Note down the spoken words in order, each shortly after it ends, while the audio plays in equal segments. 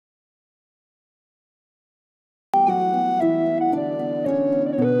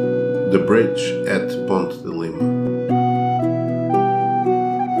The bridge at Ponte de Lima.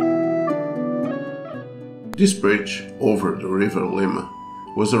 This bridge over the river Lima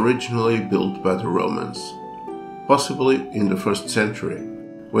was originally built by the Romans, possibly in the 1st century,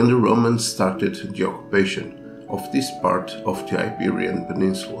 when the Romans started the occupation of this part of the Iberian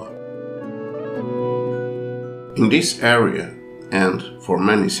Peninsula. In this area, and for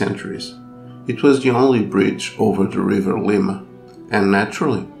many centuries, it was the only bridge over the river Lima, and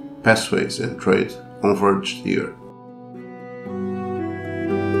naturally, pathways and trade converged here.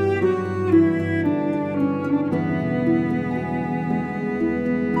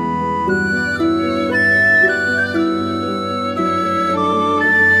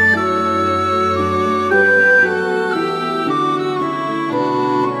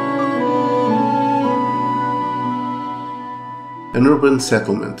 An urban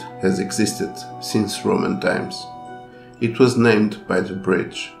settlement has existed since Roman times. It was named by the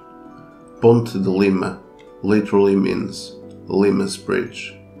bridge. Ponte de Lima literally means Lima's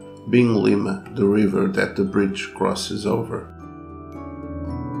bridge, being Lima the river that the bridge crosses over.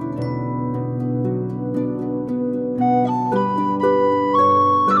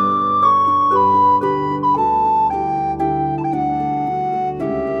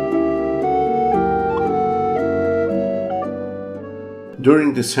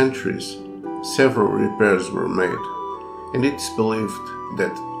 During the centuries, several repairs were made, and it's believed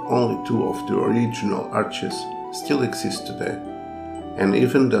that only 2 of the original arches still exist today, and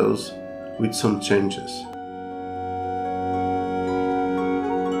even those with some changes.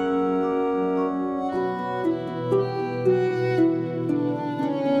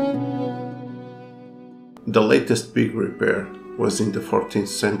 The latest big repair was in the 14th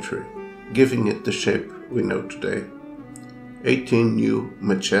century, giving it the shape we know today. 18 new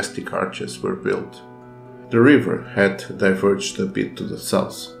majestic arches were built. The river had diverged a bit to the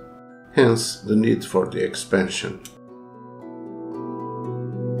south, hence the need for the expansion.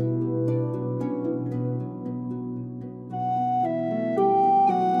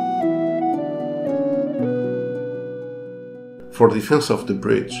 For defense of the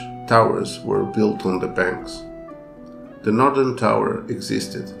bridge, towers were built on the banks. The northern tower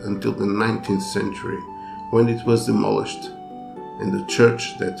existed until the 19th century, when it was demolished, and the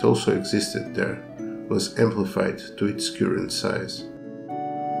church that also existed there was amplified to its current size.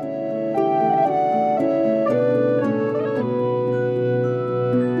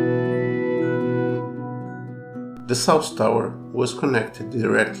 The south tower was connected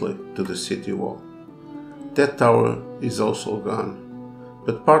directly to the city wall. That tower is also gone,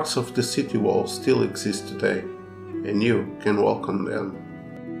 but parts of the city wall still exist today, and you can walk on them.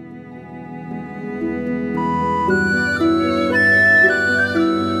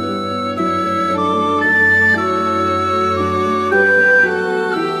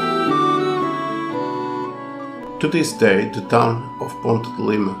 To this day, the town of Ponte de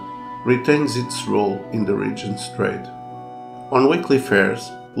Lima retains its role in the region's trade. On weekly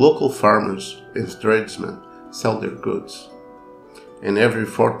fairs, local farmers and tradesmen sell their goods, and every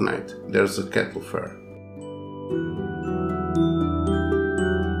fortnight there's a cattle fair.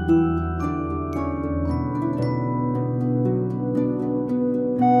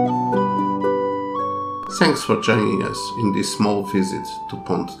 Thanks for joining us in this small visit to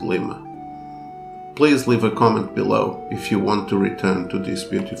Ponte de Lima. Please leave a comment below if you want to return to this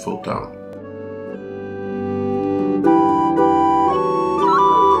beautiful town.